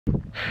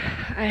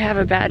I have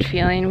a bad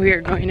feeling we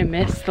are going to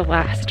miss the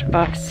last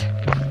bus.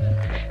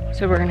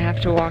 So we're gonna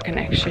have to walk an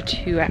extra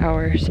 2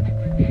 hours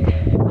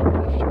after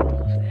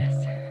all of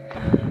this.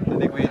 I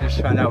think we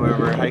just found out where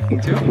we're hiking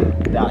to. I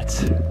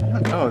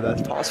don't know if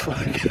that's possible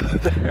to get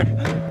up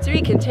there. To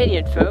be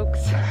continued,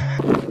 folks.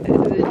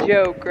 This is a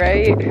joke,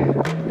 right?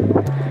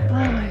 Oh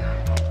my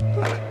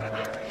god.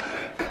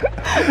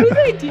 Whose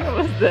idea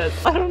was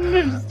this? I don't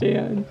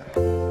understand.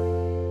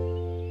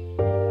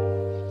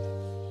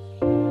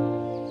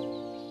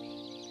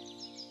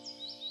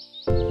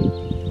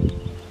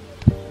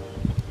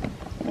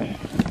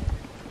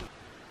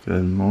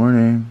 Good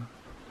morning.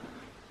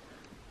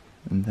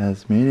 In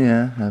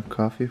Tasmania, I have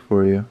coffee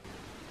for you.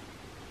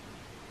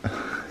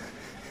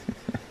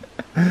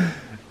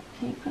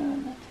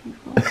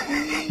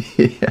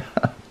 Yeah.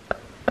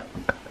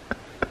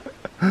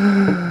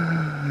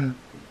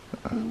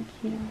 Thank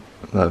you.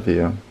 Love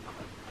you.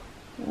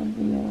 Love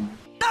you.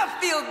 I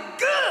feel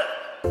good!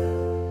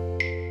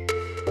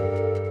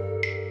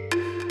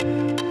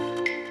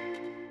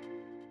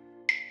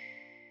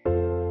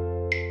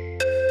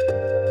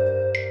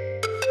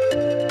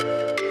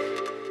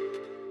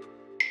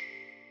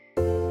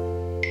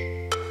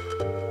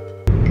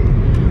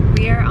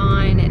 We are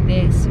on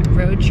this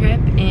road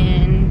trip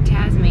in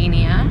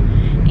Tasmania,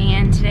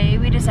 and today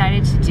we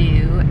decided to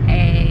do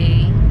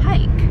a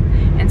hike.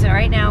 And so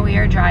right now we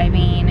are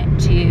driving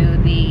to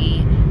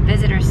the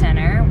visitor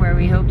center where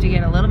we hope to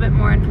get a little bit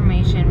more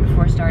information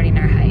before starting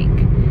our hike.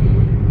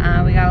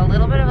 We got a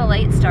little bit of a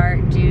late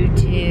start due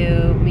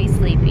to me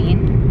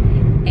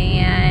sleeping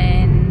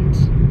and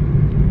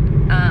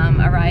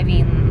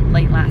arriving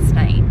late last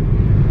night.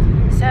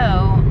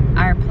 So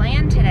our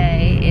plan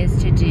today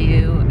is to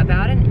do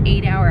about an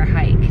 8-hour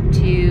hike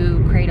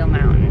to Cradle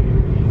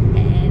Mountain,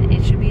 and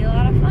it should be a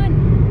lot of fun.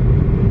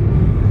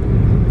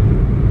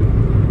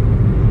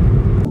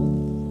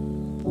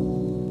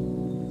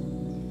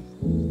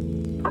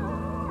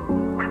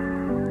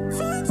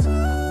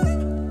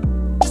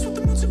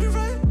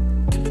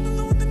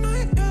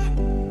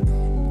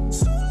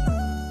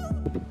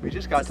 We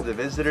just got to the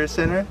visitor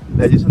center.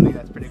 They do something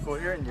that's pretty cool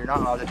here, and you're not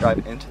allowed to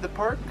drive into the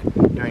park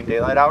during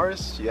daylight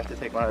hours. You have to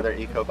take one of their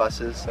eco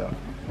buses, so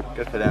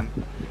good for them.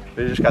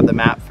 We just got the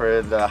map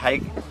for the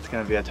hike. It's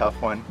gonna be a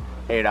tough one.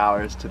 8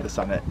 hours to the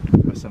summit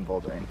with some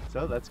bouldering.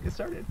 So let's get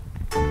started.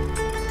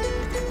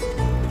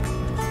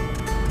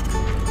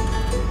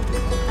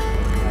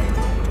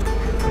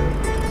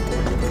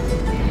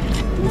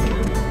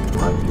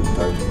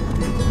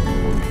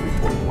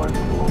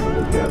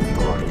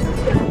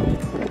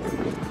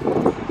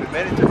 We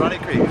made it to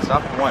Running Creek.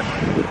 Stop at 1.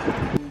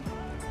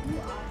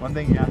 One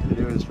thing you have to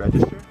do is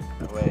register.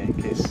 That way, in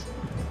case it's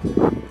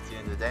the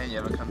end of the day and you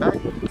haven't come back, they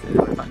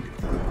know where to find you.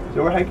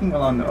 So we're hiking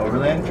along the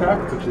overland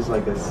track, which is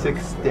like a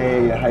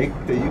 6-day hike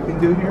that you can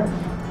do here.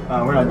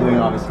 We're not doing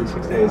obviously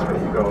 6 days, but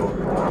you go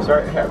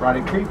start at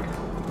Running Creek.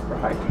 We're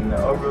hiking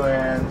the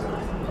overland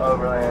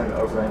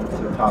to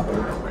the top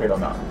of Cradle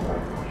Mountain,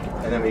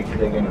 and then we can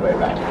take any way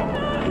back.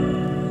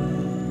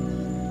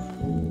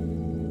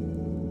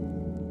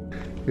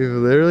 We've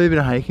literally been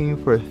hiking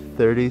for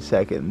 30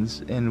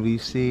 seconds and we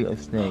see a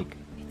snake.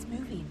 It's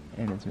moving.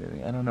 And it's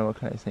moving. I don't know what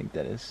kind of snake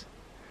that is.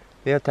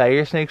 They have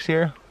tiger snakes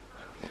here,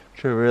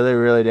 which are really,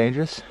 really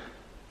dangerous.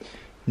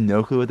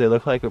 No clue what they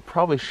look like. I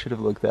probably should have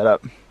looked that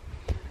up.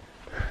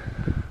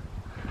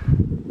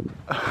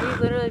 We've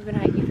literally been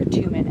hiking for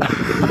 2 minutes.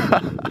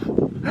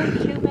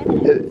 2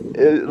 minutes.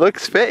 It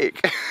looks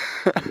fake.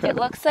 It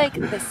looks like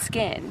the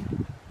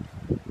skin,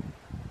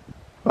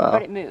 Wow.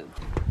 but it moved.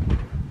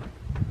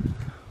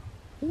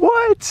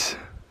 What?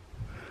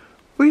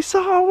 We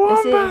saw a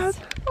wombat.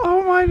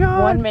 Oh my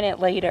god. 1 minute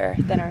later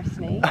than our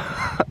snake,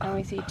 and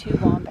we see 2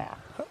 wombats.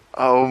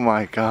 Oh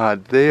my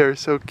god, they are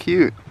so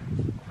cute.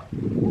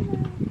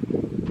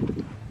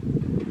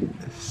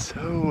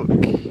 So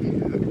cute.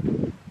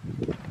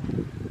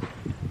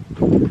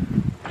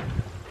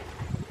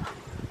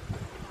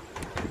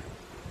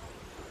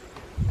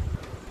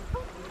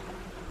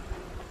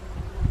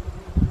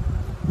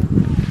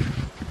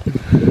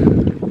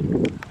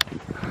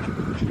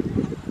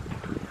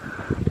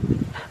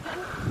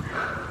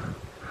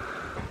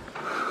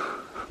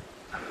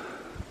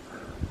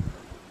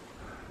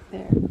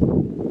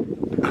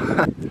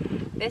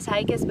 This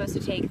hike is supposed to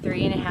take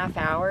 3.5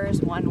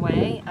 hours one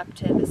way up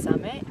to the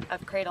summit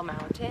of Cradle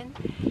Mountain.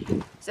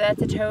 So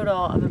that's a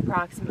total of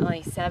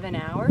approximately 7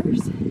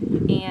 hours,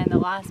 and the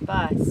last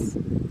bus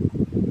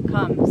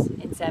comes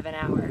in 7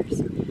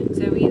 hours.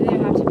 So we either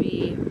have to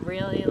be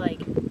really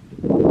like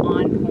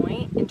on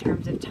point in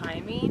terms of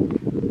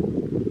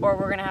timing, or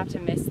we're gonna have to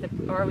miss the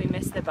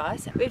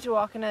bus. We have to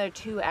walk another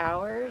 2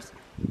 hours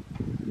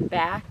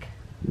back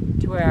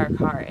to where our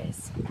car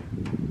is.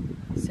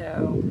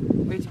 So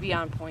we have to be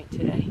on point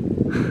today.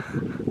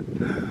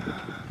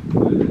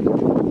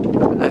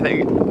 I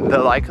think the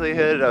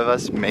likelihood of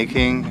us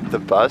making the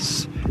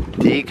bus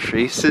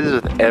decreases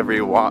with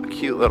every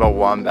cute little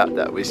wombat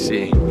that we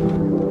see.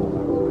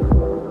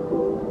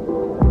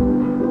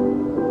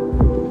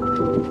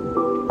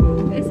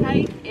 This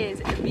hike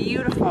is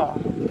beautiful.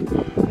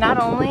 Not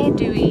only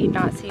do we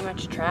not see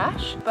much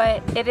trash,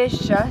 but it is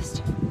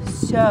just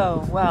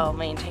so well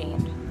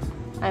maintained.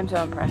 I'm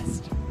so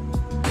impressed.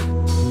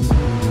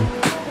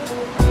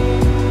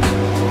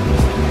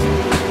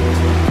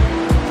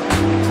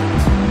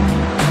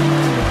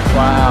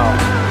 Wow.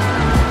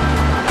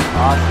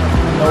 Awesome.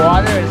 The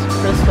water is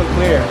crystal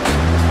clear.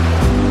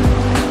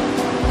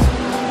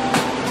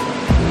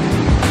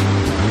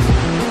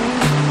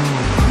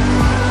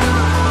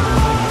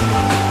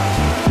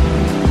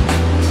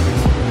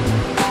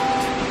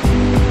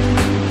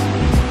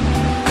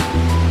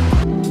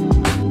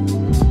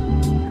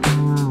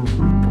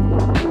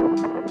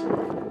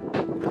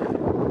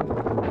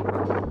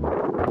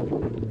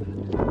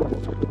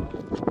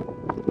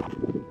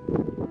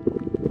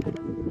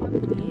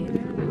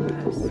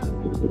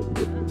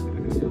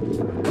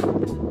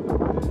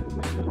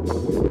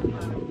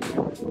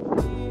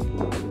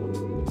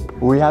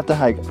 We have to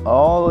hike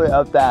all the way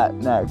up that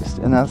next,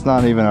 and that's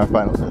not even our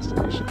final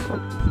destination.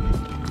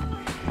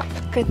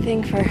 Good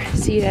thing for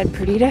Ciudad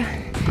Perdida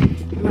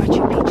and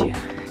Machu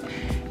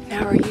Picchu.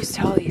 Now we're used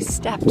to all these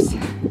steps.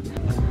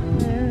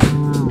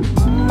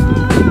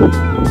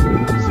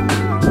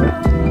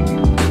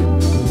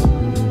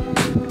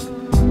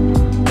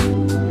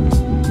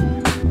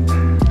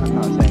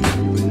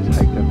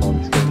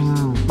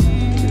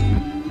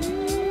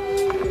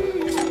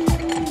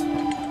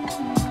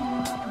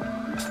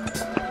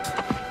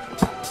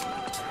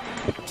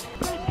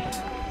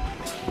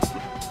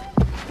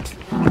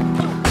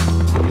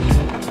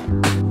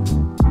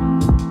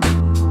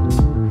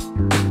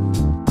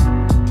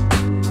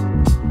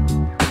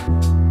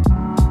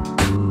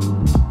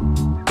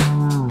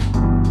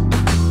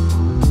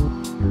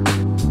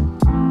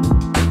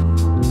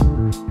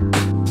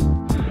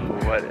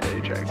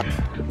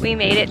 We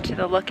made it to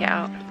the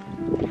lookout.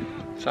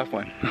 Tough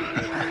one.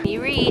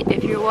 You read,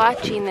 if you're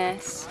watching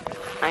this,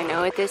 I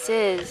know what this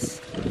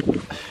is.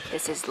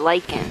 This is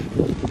lichen.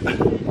 I'm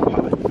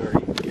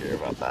very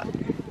curious about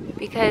that.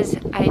 Because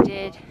I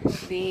did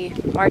the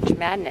March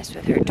Madness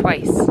with her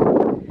twice,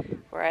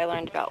 where I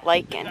learned about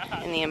lichen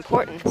and the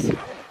importance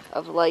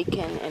of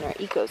lichen in our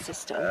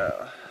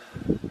ecosystem.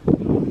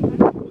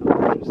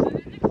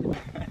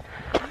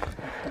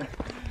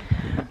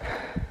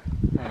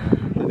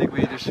 I think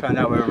we just found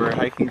out where we're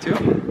hiking to.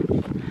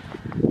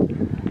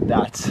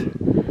 That's... I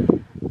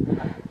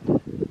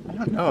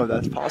don't know if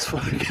that's possible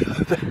to get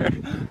up there.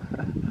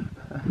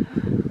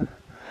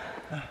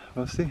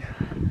 We'll see.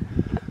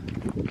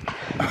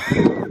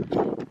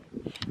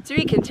 To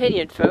be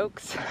continued,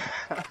 folks.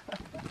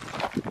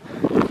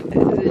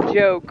 This is a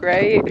joke,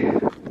 right?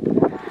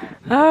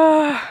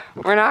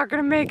 We're not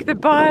gonna make the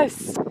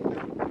bus.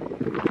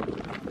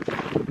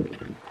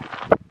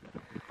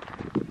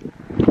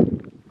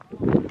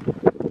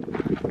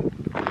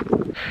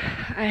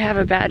 I have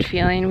a bad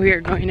feeling we are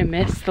going to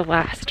miss the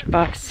last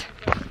bus.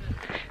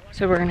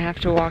 So we're gonna have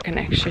to walk an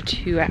extra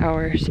 2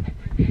 hours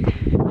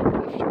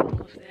after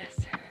all of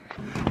this.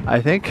 I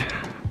think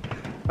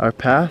our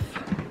path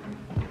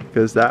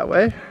goes that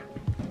way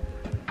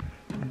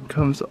and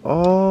comes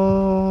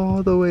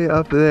all the way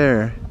up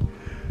there.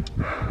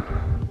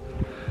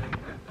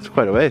 It's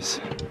quite a ways.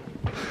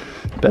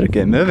 Better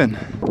get moving.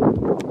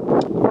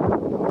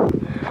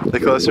 The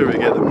closer we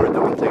get, the more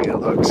daunting it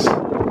looks.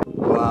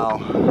 Wow.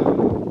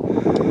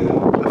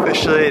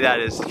 Officially, that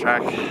is the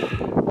track.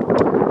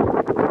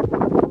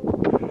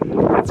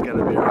 It's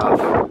gonna be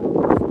rough.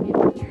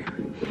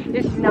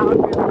 This is not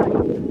real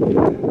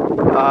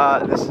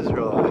life. This is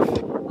real life.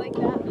 Like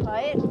that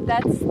hut,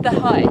 that's the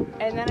hut.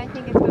 And then I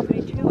think it's supposed to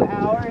be 2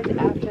 hours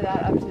after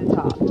that up to the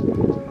top.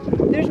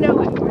 There's no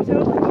way. We're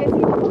totally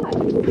missing the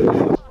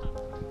hut.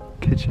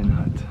 Kitchen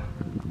hut.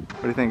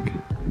 What do you think?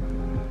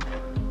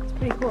 It's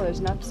pretty cool. There's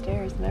an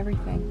upstairs and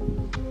everything.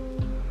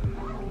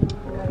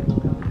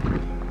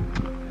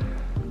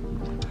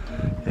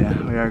 Yeah,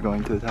 we are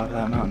going to the top of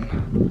that mountain.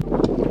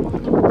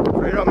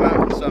 Cradle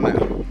Mountain Summit.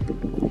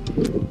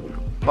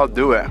 I'll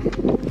do it.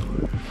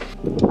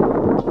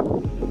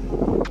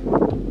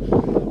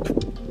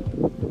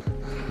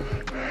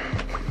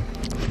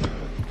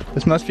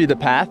 This must be the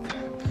path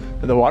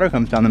that the water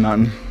comes down the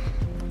mountain.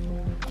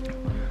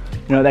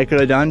 You know what they could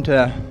have done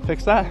to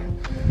fix that?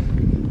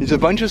 There's a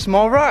bunch of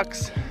small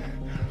rocks,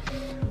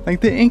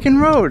 like the Incan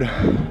Road.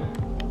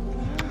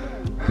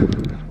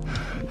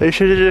 They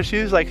should have just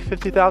used like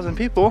 50,000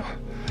 people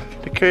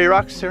to carry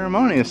rocks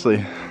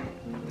ceremoniously.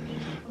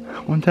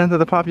 1/10 of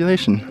the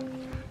population.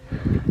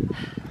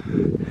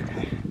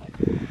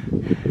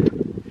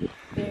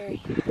 Very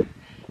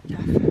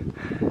tough.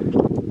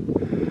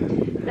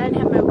 I didn't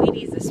have my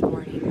Wheaties this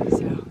morning,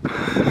 so.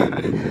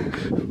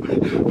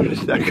 Where did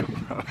that come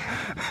from?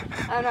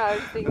 I don't know, I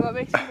was thinking, what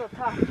makes people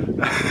tough?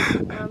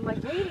 And I'm like,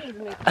 Wheaties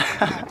make people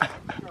tough.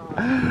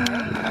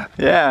 Right?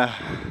 Yeah.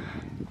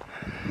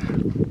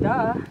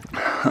 Duh.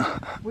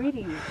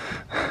 Wheaties.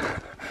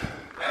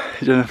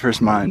 You didn't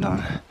first mind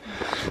on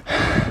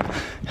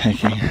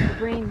hiking. My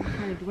brain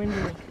kind of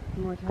dwindles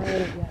the more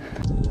tired I get.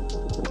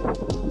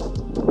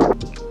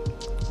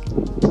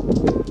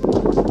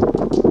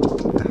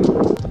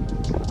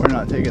 We're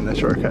not taking the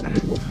shortcut.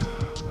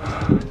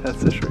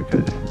 That's the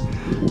shortcut.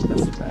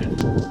 That's bad.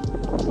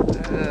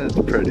 That's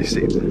pretty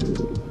steep.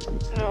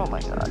 Oh my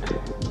god.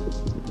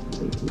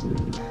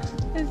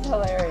 This is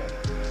hilarious.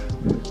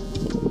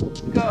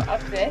 Go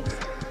up this,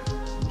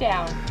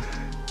 down,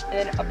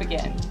 and then up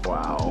again.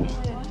 Wow.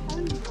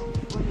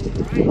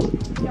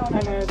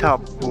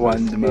 Top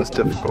one, the most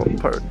difficult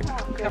part.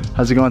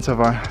 How's it going so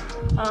far?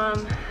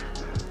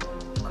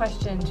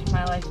 Questioned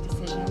my life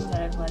decisions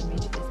that have led me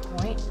to this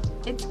point.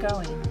 It's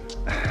going.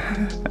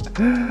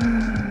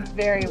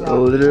 Very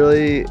well.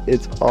 Literally,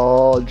 it's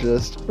all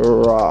just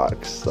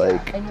rocks.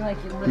 Like, And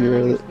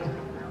you're literally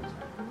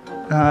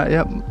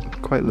yep,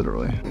 quite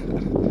literally.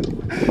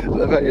 I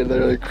love how you're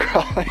literally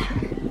crawling.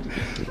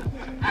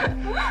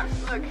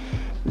 Look.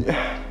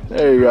 Yeah,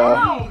 there you go.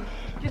 Oh,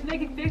 just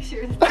making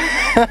pictures.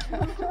 Okay.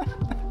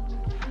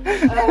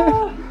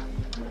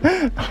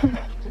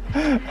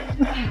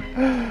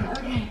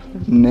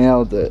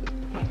 Nailed it.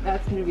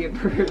 That's gonna be a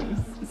bruise.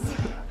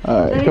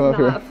 Alright, That come is up not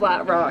here. a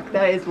flat rock.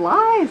 That is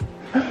live.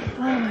 Oh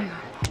my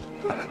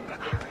god.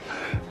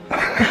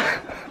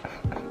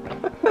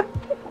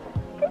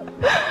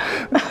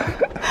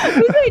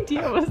 Whose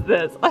idea was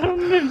this? I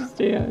don't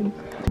understand.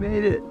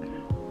 Made it.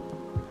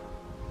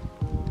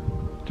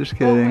 Just Oh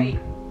kidding. wait,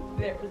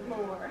 there's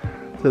more.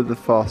 To the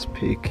false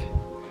peak.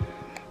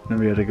 Then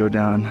we gotta go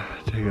down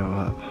to go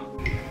up.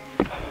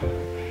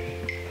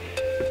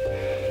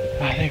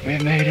 I think we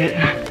made it.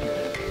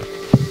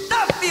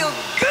 That feels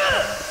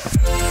good.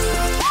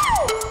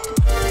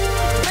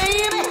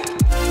 Baby.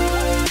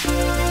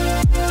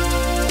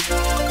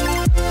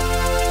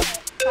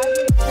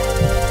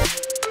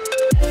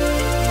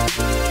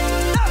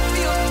 That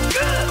feels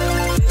good.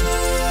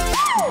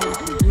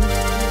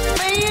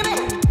 Baby.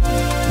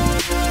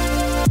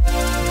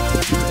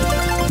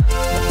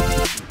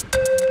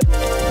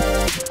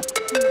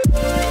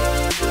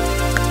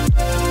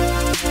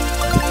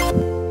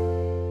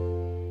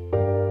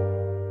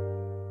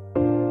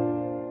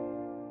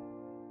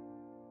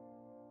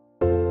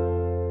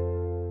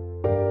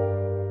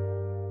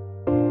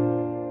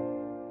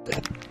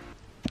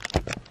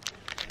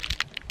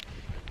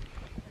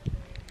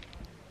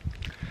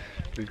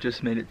 We've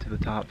just made it to the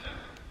top,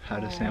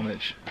 had a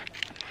sandwich,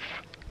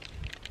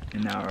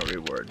 and now our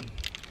reward.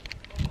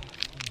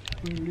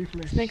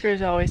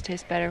 Snickers always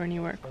taste better when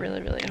you work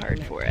really, really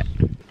hard for it.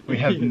 We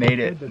have made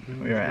it.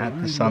 We are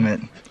at the summit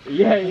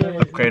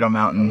of Cradle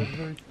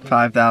Mountain,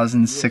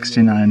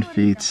 5,069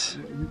 feet.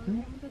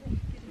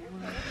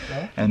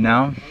 And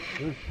now,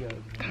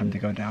 time to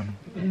go down.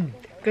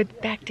 Go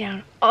back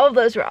down all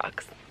those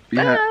rocks. We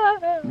have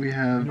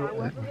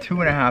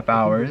 2.5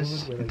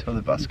 hours until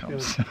the bus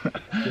comes.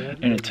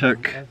 And it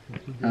took,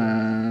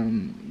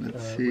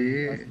 let's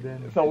see,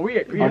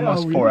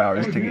 almost 4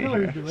 hours to get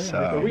here.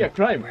 So,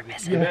 We're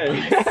missing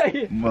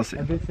the bus. we'll see.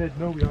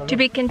 To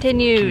be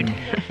continued.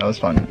 That was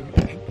fun.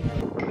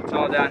 It's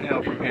all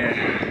downhill from here.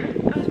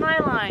 That was my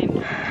line.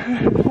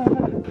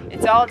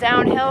 It's all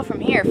downhill from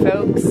here,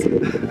 folks.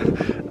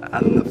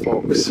 And the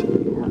folks,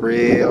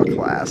 real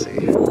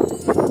classy.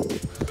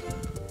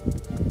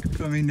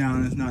 Coming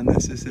down is not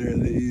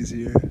necessarily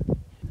easier.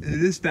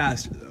 It is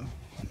faster though.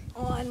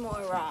 One more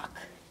rock.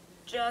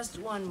 Just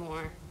one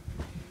more.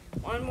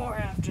 One more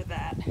after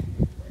that.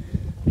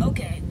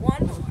 Okay,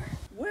 one more.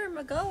 Where am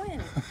I going?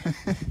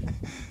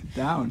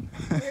 Down.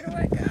 Where do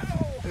I go?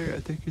 There you go,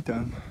 take your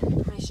time.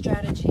 My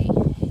strategy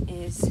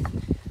is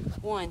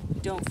 1,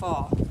 don't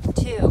fall.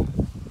 2,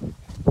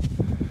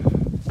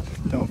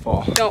 Don't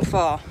fall. don't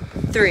fall.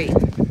 3,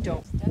 don't.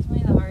 It's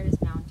definitely the hardest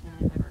mountain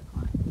I've ever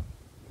climbed.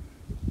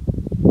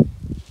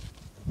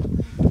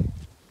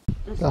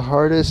 The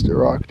hardest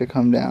rock to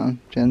come down.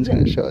 Jen's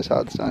gonna show us how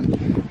it's done.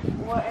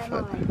 What am I?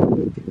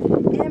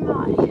 Am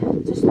I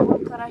just the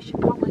rock that I should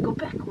probably go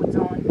backwards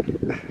on?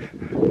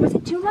 Was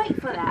it too late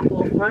for that?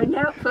 We'll find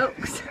out,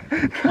 folks.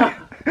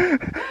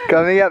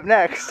 Coming up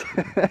next.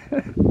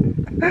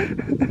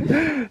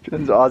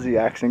 Jen's Aussie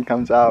accent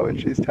comes out when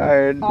she's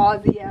tired.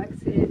 Aussie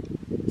accent.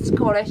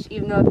 Scottish,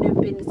 even though I've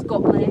never been to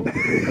Scotland.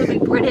 Could be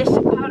British,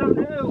 I don't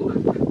know.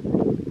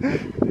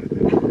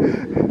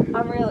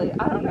 I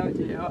don't know what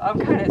to do. I'm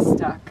kind of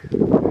stuck.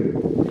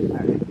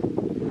 Alright.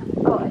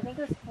 Oh, I think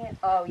it was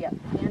oh yeah,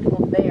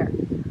 handhold there.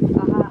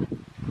 Aha.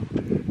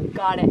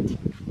 Got it.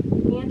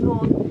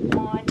 Handhold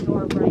on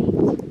your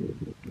right.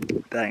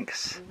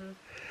 Thanks.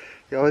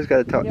 You always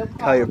gotta tell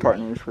your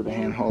partners where the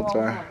handholds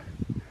are.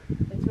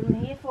 That's what I'm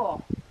here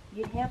for.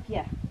 You help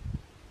you.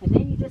 And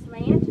then you just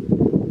land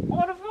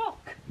on a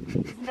rock.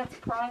 Isn't that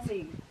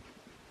surprising?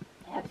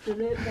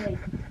 Absolutely.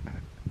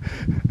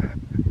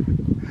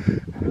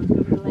 I'm just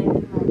going to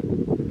land on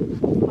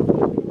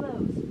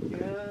pillows.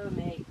 Yeah,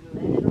 mate.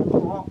 Land on a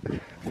rock.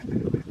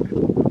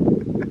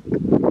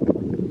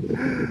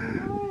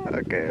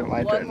 Okay,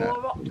 my One turn more now.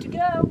 rock to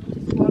go.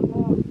 Just one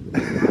more.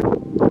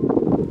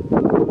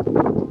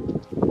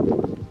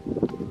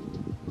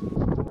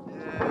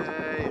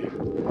 Yay.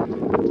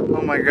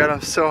 Oh my god,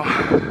 I'm so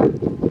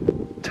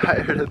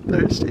tired and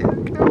thirsty. I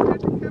can't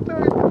wait to get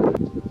back.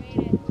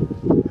 Made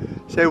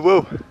it. Say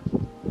woo.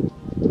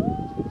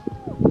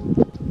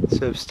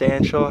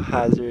 Substantial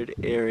hazard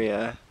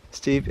area.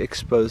 Steep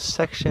exposed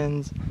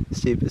sections.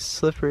 Steep is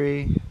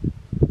slippery.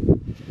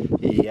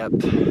 Yep.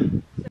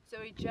 So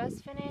we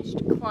just finished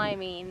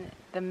climbing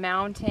the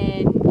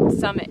mountain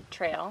summit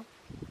trail,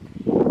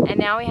 and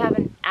now we have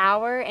an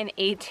hour and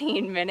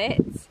 18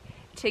 minutes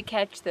to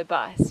catch the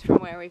bus from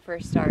where we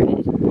first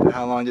started.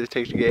 How long did it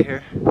take to get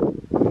here?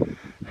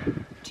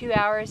 2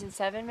 hours and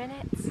 7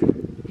 minutes.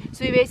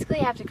 So we basically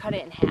have to cut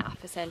it in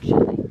half,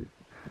 essentially.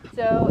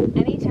 So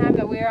anytime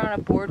that we're on a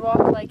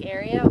boardwalk-like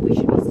area, we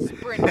should be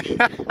sprinting.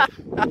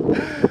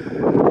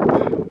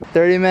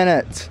 30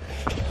 minutes.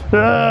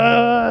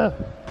 And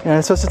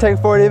it's supposed to take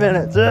 40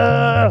 minutes. We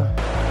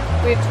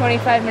have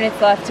 25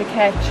 minutes left to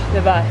catch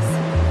the bus.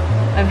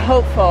 I'm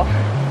hopeful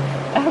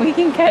that we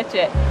can catch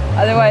it.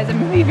 Otherwise, I'm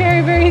gonna be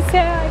very, very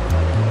sad.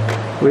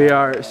 We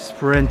are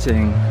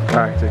sprinting,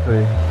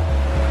 practically.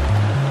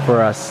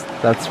 For us,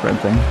 that's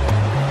sprinting.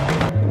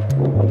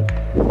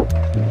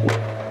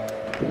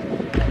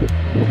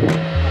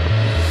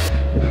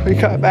 We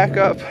got back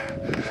up.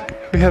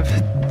 We have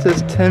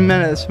just 10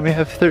 minutes and we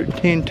have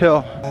 13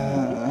 till.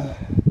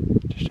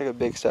 Just take a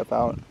big step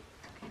out.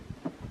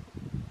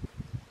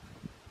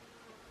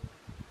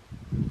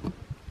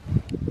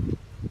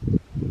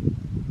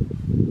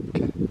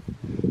 Okay,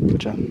 good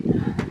job.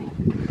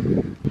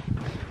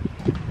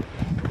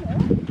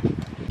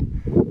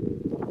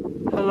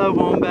 Hello,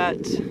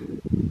 wombats.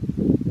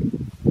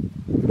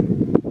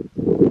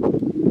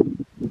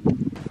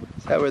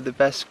 Is that where the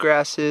best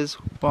grass is,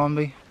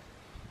 Womby?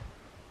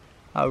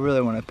 I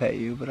really want to pet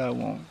you, but I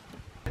won't.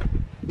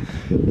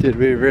 Did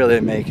we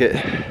really make it?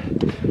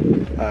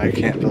 I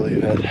can't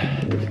believe it.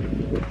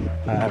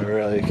 I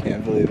really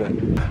can't believe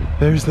it.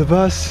 There's the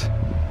bus.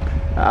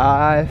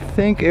 I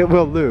think it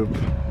will loop.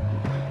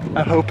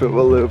 I hope it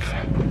will loop.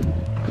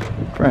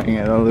 Praying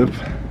it'll loop.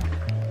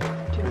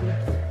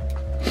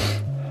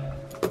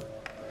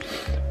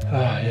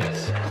 Ah,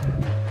 yes.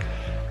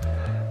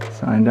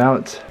 Signed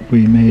out.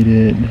 We made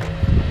it.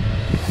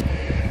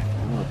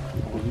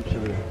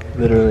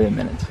 Literally a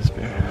minute to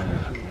spare.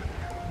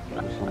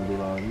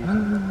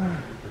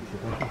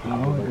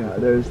 Oh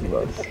god, there's the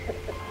bus.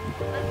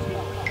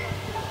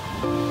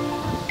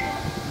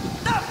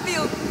 That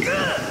feels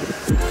good!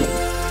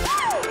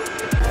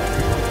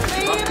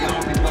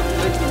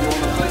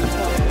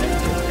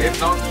 If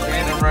not,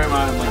 standing room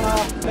only.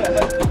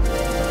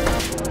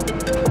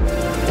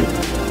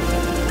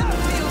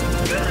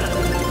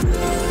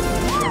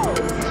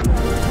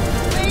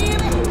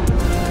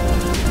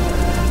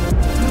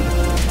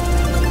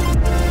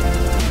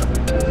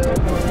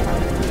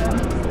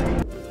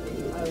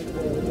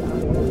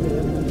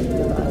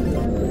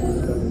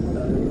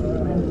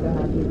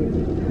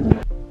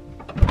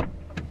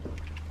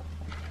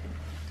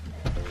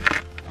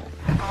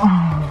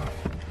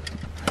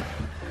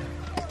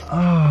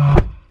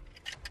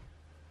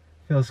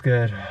 Feels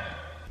good.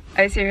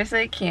 I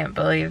seriously can't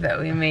believe that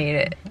we made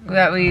it.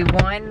 That we,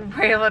 one,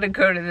 were able to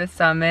go to the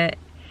summit,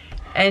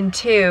 and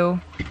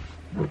two,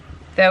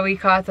 that we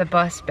caught the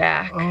bus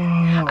back.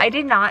 I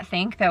did not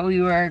think that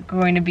we were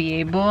going to be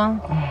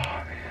able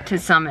to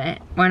summit.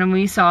 When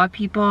we saw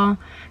people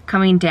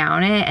coming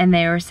down it and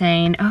they were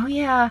saying, oh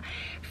yeah,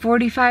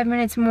 45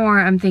 minutes more,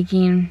 I'm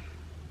thinking,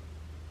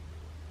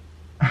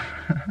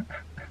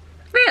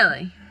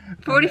 really?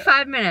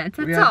 45 minutes,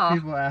 that's we have all.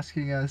 People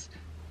asking us,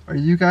 are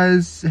you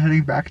guys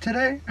heading back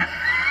today?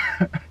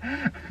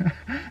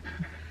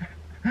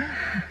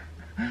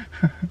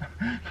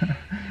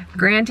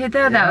 Granted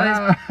though,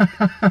 that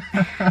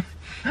was,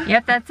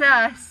 yep, that's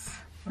us.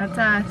 That's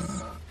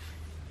us.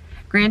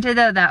 Granted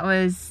though, that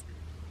was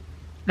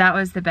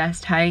the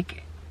best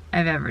hike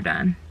I've ever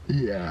done.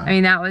 Yeah. I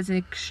mean, that was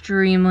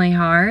extremely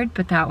hard,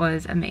 but that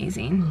was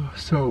amazing.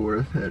 So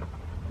worth it.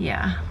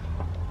 Yeah.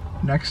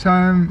 Next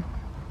time,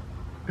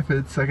 if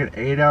it's like an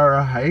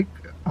 8-hour hike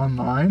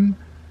online,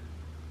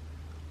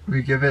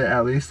 we give it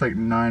at least like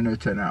 9 or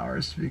 10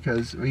 hours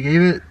because we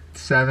gave it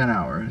 7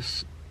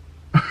 hours.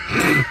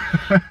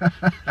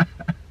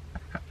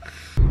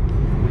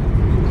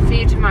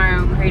 See you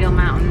tomorrow, Cradle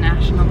Mountain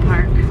National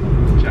Park.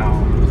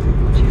 Ciao.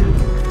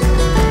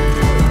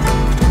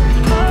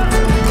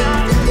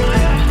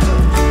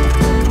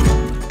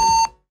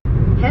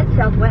 Head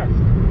southwest.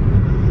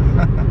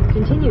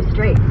 Continue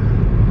straight.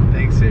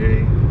 Thanks,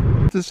 Siri.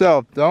 Note to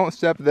self, don't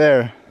step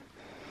there.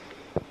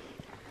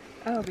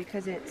 Oh,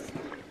 because it's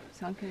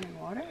sunken in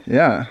water?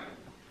 Yeah.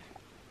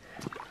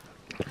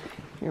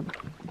 You're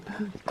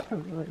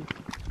totally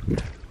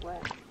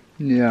wet.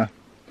 Yeah.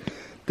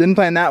 Didn't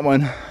plan that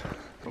one.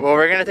 Well,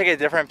 we're gonna take a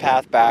different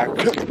path back.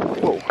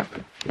 Whoa.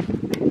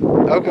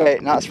 Okay,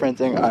 not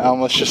sprinting. I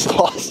almost just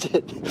lost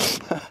it.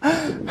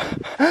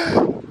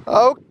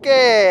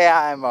 Okay,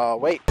 I'm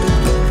wait.